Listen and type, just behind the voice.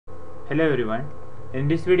Hello everyone. In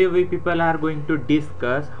this video we people are going to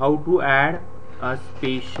discuss how to add a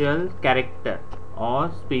special character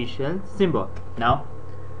or special symbol. Now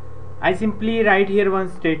I simply write here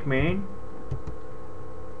one statement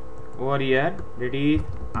over here, that is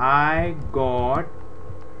I got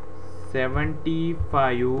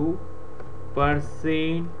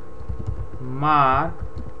 75% mark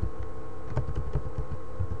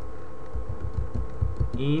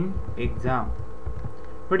in exam.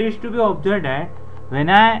 But it is to be observed that when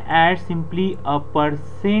I add simply a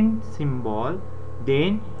percent symbol,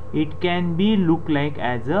 then it can be look like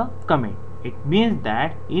as a comment. It means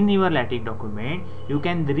that in your Latex document you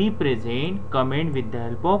can represent comment with the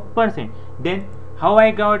help of percent. Then how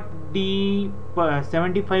I got the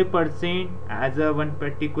 75% as a one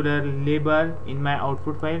particular label in my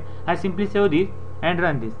output file? I simply save this and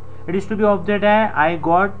run this. It is to be observed that I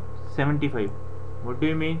got 75. What do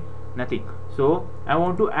you mean? Nothing. So I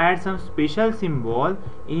want to add some special symbol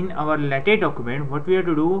in our Latex document. What we have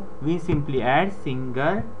to do, we simply add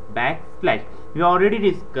single backslash. We already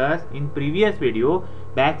discussed in previous video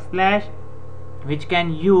backslash, which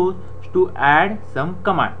can use to add some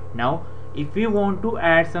command. Now if we want to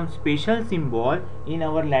add some special symbol in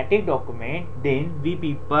our Latex document, then we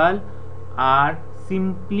people are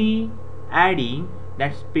simply adding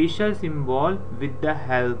that special symbol with the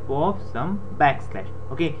help of some backslash.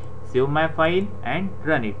 Okay, save my file and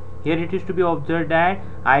run it. Here it is to be observed that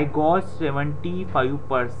I got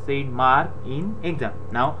 75% mark in exam.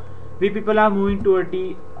 Now we people are moving toward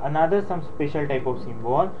the another some special type of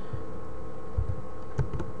symbol.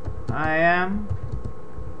 I am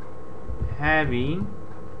having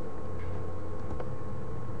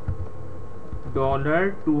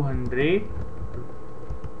 $200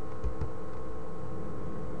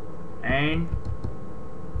 and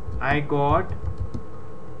I got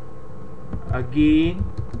again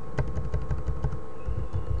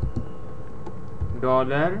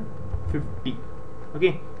 $50.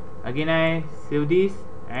 Okay, again I save this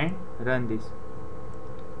and run this.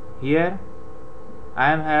 Here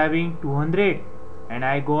I am having 200 and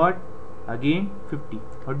I got again 50.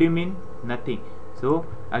 What do you mean? Nothing. So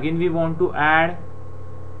again we want to add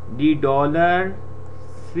the dollar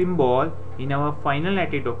symbol in our final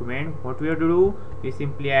Latex document. What we have to do, we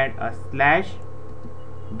simply add a slash,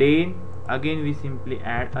 then again we simply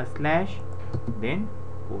add a slash, then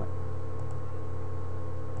 1.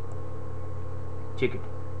 Check it.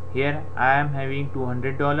 Here I am having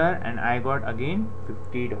 $200 and I got again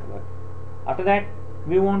 $50. After that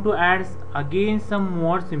we want to add again some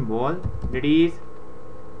more symbol, that is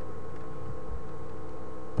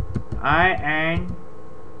I and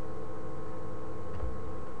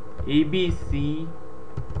ABC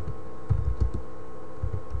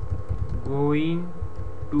going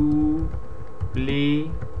to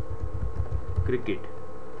play cricket.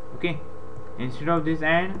 Okay, instead of this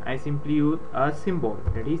and, I simply use a symbol,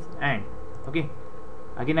 that is and. Okay,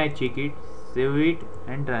 again I check it, save it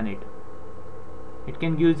and run it. It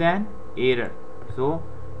can give an error. So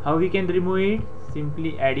how we can remove it?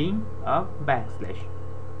 Simply adding a backslash.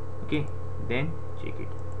 Okay, then check it.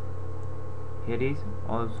 Here is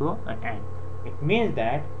also an and. It means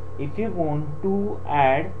that if you want to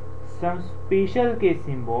add some special case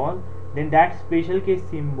symbol, then that special case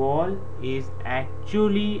symbol is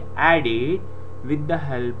actually added with the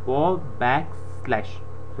help of backslash.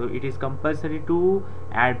 So it is compulsory to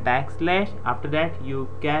add backslash. After that you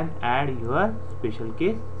can add your special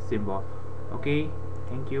case symbol. Okay,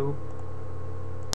 thank you.